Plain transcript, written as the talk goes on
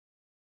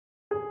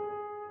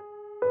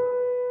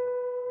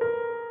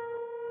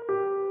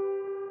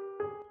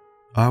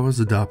I was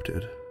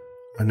adopted.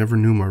 I never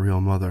knew my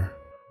real mother.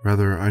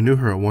 Rather, I knew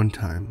her at one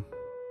time,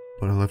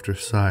 but I left her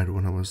side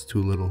when I was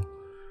too little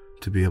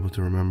to be able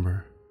to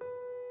remember.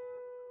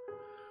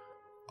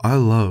 I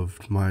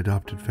loved my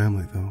adopted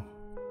family, though.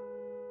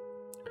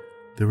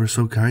 They were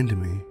so kind to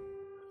me.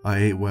 I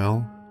ate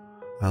well,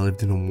 I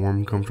lived in a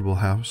warm, comfortable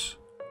house,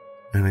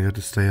 and I got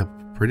to stay up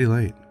pretty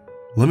late.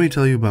 Let me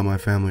tell you about my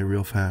family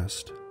real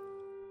fast.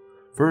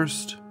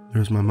 First,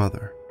 there's my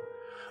mother.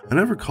 I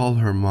never called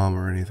her mom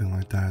or anything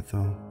like that,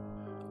 though.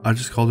 I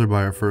just called her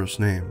by her first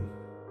name,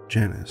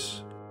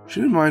 Janice. She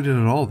didn't mind it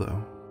at all,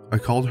 though. I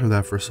called her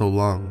that for so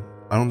long,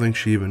 I don't think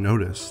she even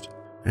noticed.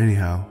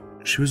 Anyhow,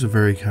 she was a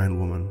very kind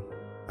woman.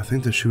 I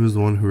think that she was the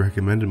one who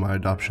recommended my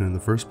adoption in the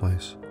first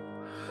place.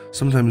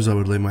 Sometimes I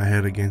would lay my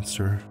head against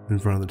her in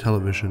front of the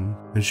television,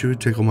 and she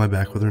would tickle my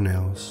back with her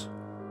nails.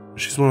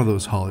 She's one of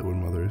those Hollywood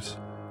mothers.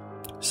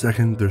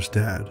 Second, there's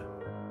Dad.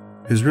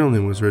 His real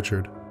name was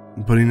Richard,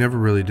 but he never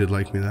really did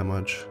like me that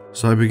much,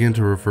 so I began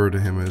to refer to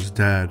him as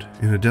Dad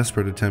in a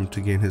desperate attempt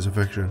to gain his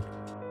affection.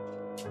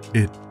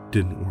 It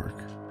didn't work.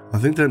 I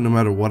think that no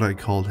matter what I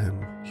called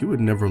him, he would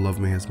never love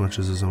me as much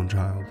as his own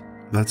child.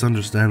 That's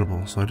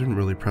understandable, so I didn't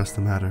really press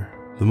the matter.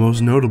 The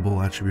most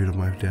notable attribute of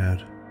my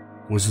dad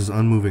was his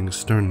unmoving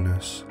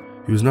sternness.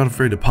 He was not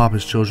afraid to pop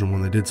his children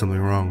when they did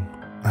something wrong.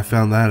 I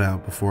found that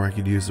out before I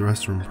could use the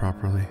restroom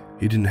properly.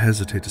 He didn't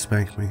hesitate to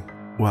spank me.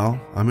 Well,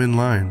 I'm in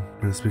line,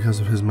 and it's because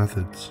of his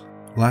methods.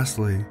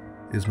 Lastly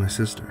is my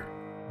sister.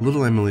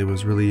 Little Emily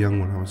was really young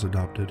when I was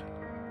adopted,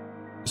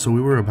 so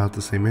we were about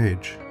the same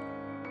age,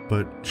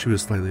 but she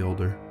was slightly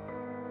older.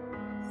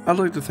 I'd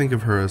like to think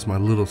of her as my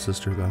little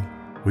sister, though.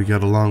 We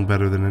got along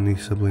better than any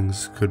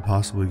siblings could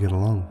possibly get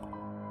along.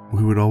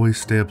 We would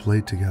always stay up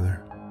late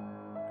together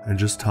and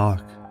just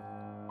talk.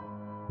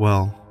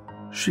 Well,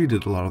 she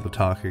did a lot of the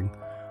talking.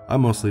 I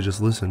mostly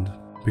just listened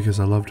because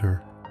I loved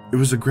her. It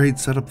was a great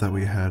setup that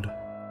we had.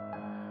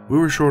 We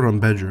were short on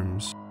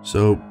bedrooms,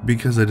 so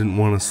because I didn't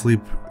want to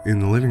sleep in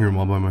the living room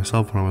all by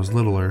myself when I was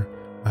littler,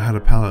 I had a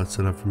pallet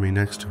set up for me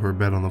next to her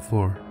bed on the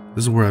floor.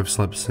 This is where I've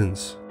slept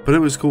since. But it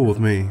was cool with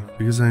me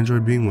because I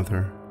enjoyed being with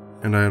her,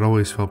 and I had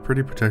always felt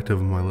pretty protective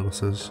of my little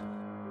sis.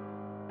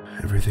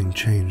 Everything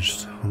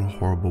changed on a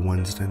horrible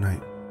Wednesday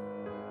night.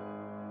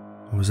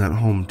 I was at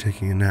home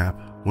taking a nap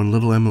when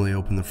little Emily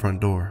opened the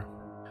front door.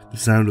 The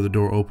sound of the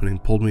door opening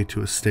pulled me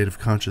to a state of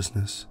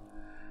consciousness,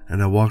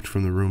 and I walked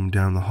from the room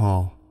down the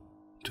hall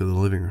to the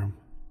living room.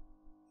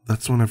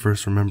 That's when I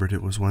first remembered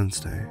it was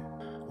Wednesday.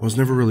 I was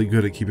never really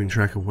good at keeping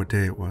track of what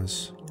day it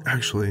was.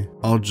 Actually,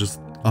 I'll just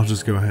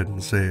go ahead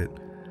and say it.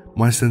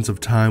 My sense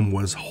of time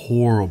was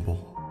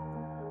horrible.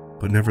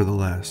 But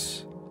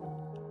nevertheless,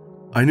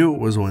 I knew it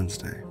was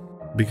Wednesday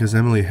because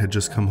Emily had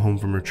just come home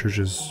from her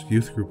church's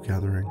youth group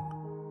gathering.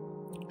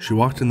 She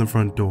walked in the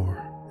front door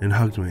and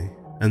hugged me,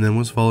 and then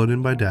was followed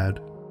in by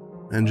Dad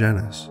and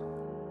Janice.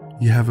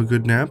 "You have a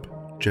good nap?"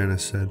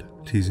 Janice said,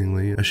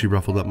 teasingly, as she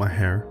ruffled up my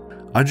hair.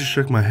 I just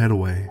shook my head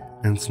away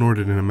and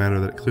snorted in a manner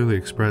that clearly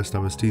expressed I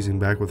was teasing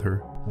back with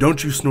her.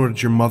 "Don't you snort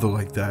at your mother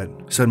like that,"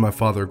 said my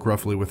father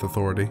gruffly with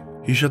authority.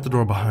 He shut the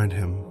door behind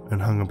him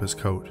and hung up his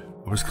coat.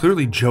 "I was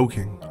clearly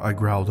joking," I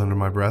growled under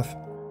my breath.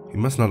 He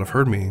must not have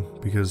heard me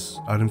because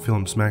I didn't feel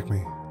him smack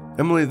me.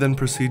 Emily then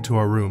proceeded to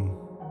our room,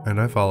 and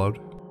I followed.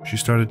 She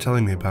started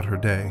telling me about her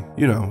day.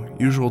 You know,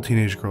 usual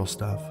teenage girl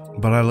stuff.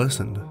 But I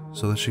listened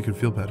so that she could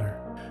feel better.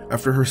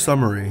 After her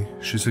summary,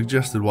 she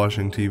suggested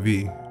watching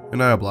TV,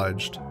 and I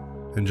obliged,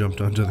 and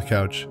jumped onto the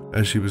couch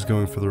as she was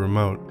going for the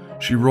remote.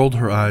 She rolled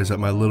her eyes at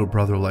my little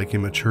brother-like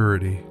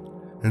immaturity,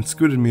 and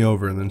scooted me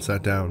over and then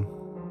sat down.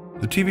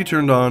 The TV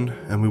turned on,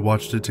 and we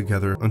watched it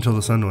together until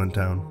the sun went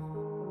down.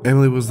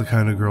 Emily was the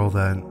kind of girl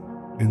that,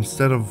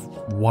 instead of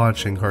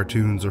watching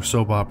cartoons or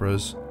soap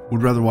operas,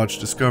 would rather watch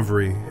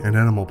Discovery and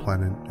Animal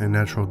Planet and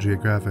Natural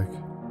Geographic.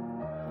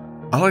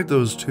 I liked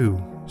those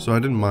too, so I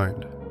didn't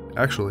mind.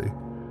 Actually,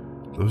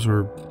 those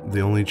were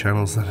the only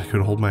channels that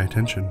could hold my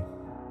attention.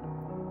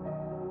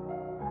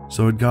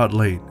 So it got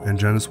late, and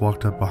Janice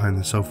walked up behind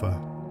the sofa.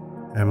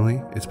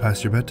 "Emily, it's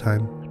past your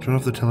bedtime. Turn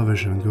off the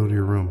television and go to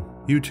your room."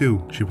 "You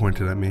too," she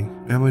pointed at me.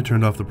 Emily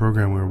turned off the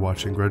program we were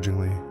watching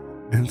grudgingly,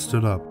 and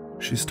stood up.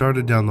 She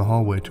started down the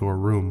hallway to her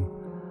room.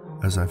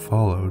 As I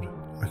followed,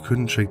 I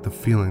couldn't shake the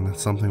feeling that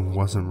something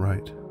wasn't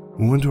right.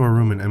 We went to our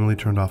room and Emily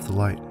turned off the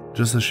light.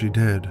 Just as she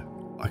did,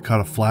 I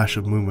caught a flash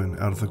of movement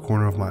out of the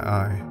corner of my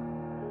eye.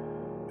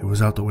 It was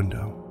out the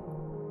window.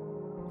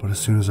 But as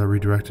soon as I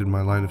redirected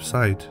my line of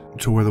sight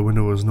to where the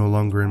window was no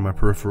longer in my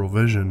peripheral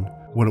vision,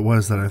 what it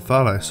was that I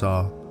thought I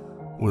saw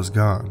was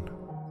gone.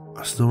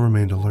 I still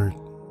remained alert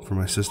for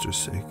my sister's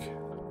sake.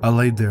 I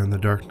laid there in the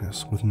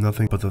darkness with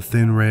nothing but the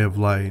thin ray of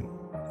light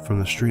from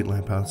the street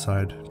lamp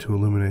outside to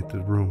illuminate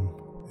the room.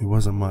 It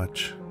wasn't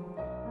much.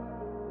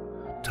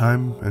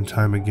 Time and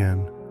time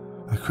again,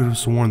 I could have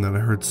sworn that I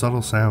heard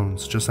subtle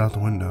sounds just out the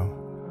window.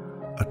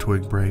 A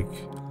twig break,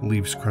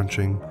 leaves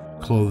crunching,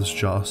 clothes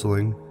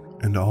jostling,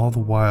 and all the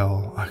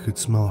while I could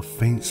smell a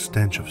faint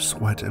stench of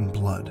sweat and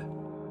blood.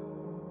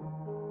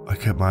 I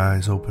kept my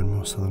eyes open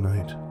most of the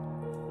night.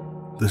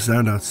 The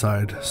sound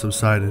outside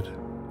subsided,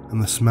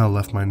 and the smell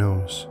left my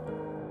nose.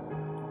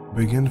 I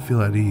began to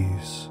feel at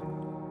ease.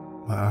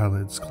 My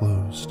eyelids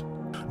closed.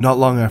 Not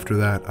long after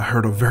that, I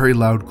heard a very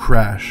loud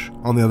crash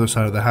on the other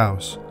side of the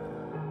house.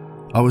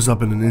 I was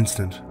up in an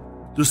instant.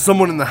 "There's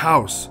someone in the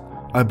house!"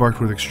 I barked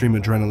with extreme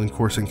adrenaline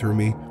coursing through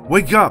me.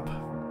 "Wake up!"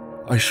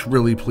 I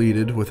shrilly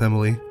pleaded with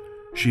Emily.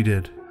 She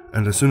did,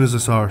 and as soon as I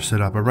saw her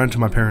sit up, I ran to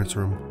my parents'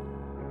 room.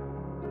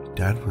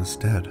 Dad was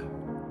dead.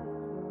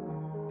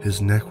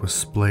 His neck was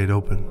splayed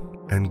open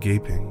and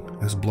gaping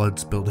as blood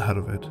spilled out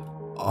of it,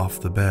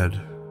 off the bed,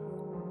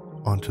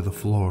 onto the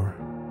floor.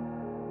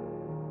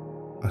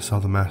 I saw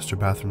the master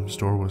bathroom's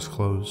door was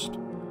closed,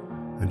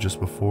 and just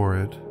before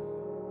it,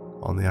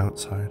 on the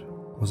outside,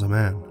 was a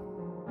man.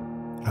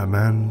 A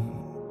man,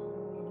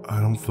 I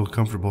don't feel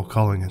comfortable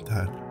calling it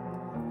that.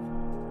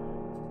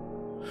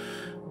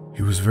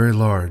 He was very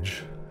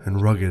large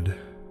and rugged.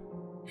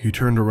 He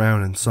turned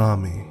around and saw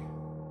me,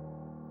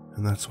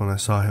 and that's when I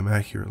saw him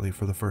accurately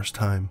for the first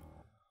time.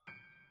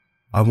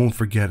 I won't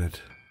forget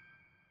it.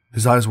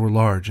 His eyes were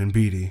large and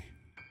beady,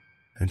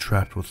 and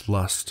trapped with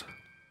lust.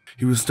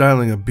 He was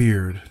styling a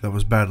beard that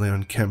was badly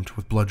unkempt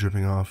with blood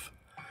dripping off.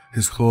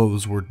 His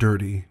clothes were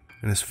dirty,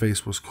 and his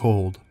face was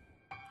cold.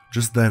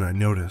 Just then I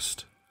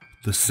noticed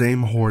the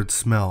same horrid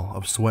smell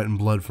of sweat and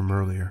blood from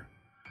earlier,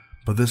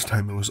 but this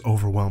time it was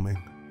overwhelming.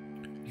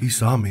 He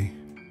saw me.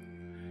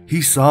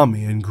 He saw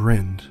me and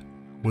grinned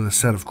with a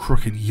set of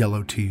crooked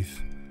yellow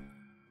teeth.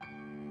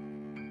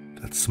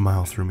 That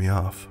smile threw me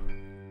off.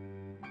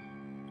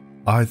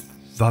 I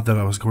thought that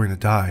I was going to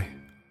die,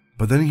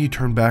 but then he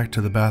turned back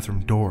to the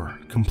bathroom door,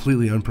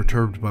 completely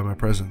unperturbed by my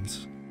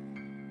presence.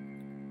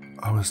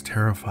 I was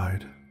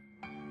terrified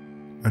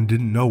and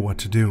didn't know what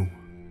to do.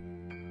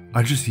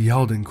 I just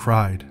yelled and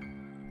cried.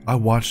 I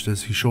watched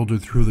as he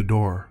shouldered through the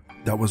door.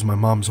 That was my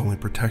mom's only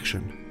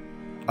protection.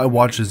 I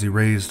watched as he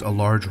raised a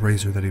large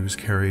razor that he was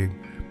carrying,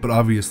 but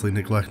obviously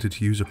neglected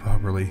to use it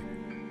properly.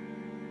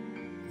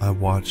 I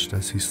watched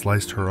as he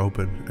sliced her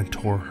open and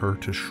tore her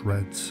to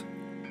shreds.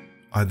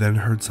 I then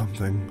heard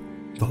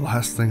something, the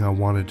last thing I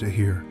wanted to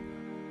hear.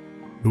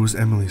 It was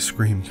Emily's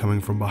scream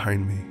coming from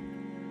behind me.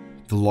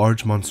 The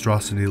large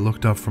monstrosity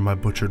looked up from my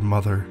butchered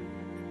mother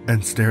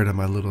and stared at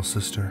my little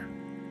sister.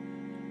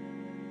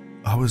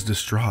 I was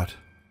distraught.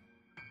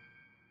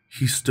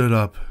 He stood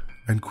up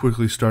and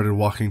quickly started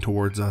walking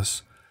towards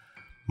us.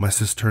 My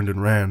sis turned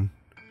and ran,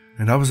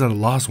 and I was at a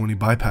loss when he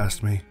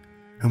bypassed me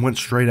and went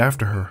straight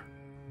after her.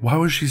 Why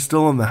was she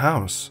still in the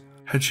house?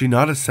 Had she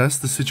not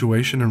assessed the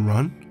situation and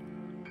run?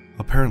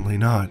 Apparently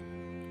not.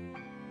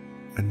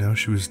 And now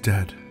she was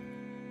dead,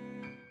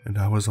 and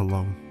I was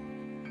alone.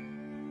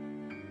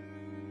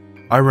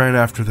 I ran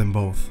after them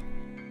both.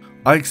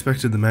 I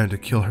expected the man to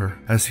kill her,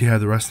 as he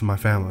had the rest of my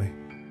family.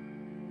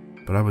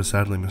 But I was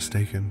sadly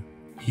mistaken.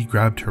 He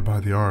grabbed her by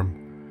the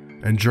arm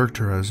and jerked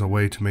her as a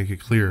way to make it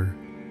clear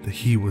that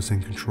he was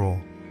in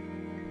control.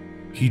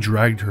 He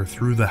dragged her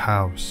through the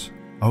house.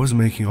 I was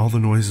making all the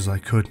noises I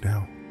could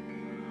now,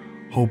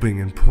 hoping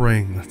and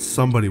praying that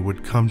somebody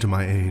would come to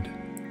my aid.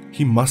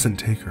 He mustn't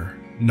take her,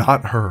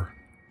 not her.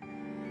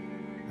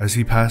 As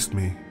he passed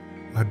me,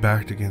 I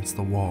backed against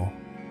the wall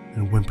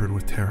and whimpered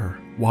with terror.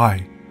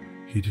 Why?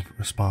 He didn't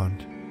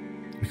respond,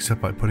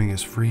 except by putting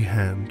his free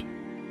hand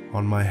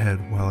on my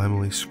head while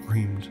Emily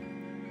screamed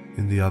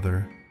in the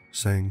other,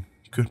 saying,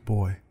 "Good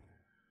boy."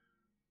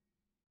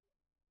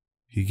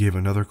 He gave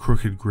another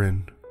crooked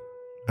grin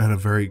and a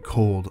very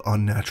cold,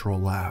 unnatural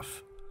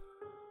laugh.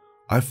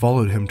 I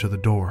followed him to the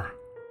door,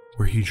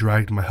 where he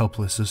dragged my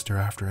helpless sister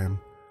after him.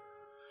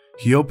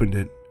 He opened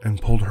it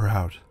and pulled her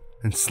out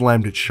and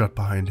slammed it shut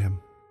behind him.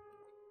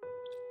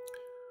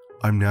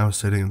 I'm now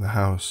sitting in the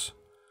house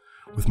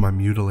with my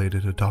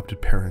mutilated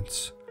adopted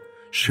parents,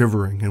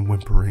 shivering and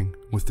whimpering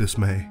with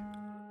dismay.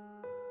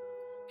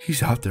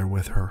 He's out there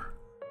with her,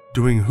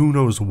 doing who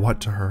knows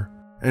what to her,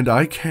 and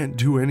I can't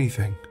do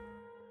anything.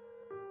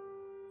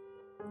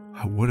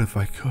 I would if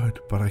I could,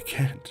 but I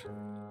can't.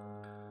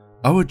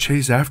 I would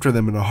chase after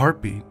them in a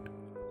heartbeat,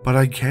 but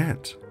I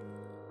can't.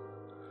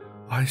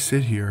 I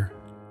sit here,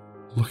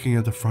 looking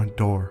at the front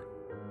door.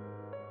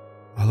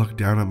 I look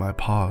down at my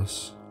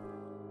paws.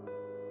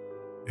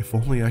 If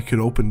only I could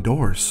open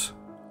doors.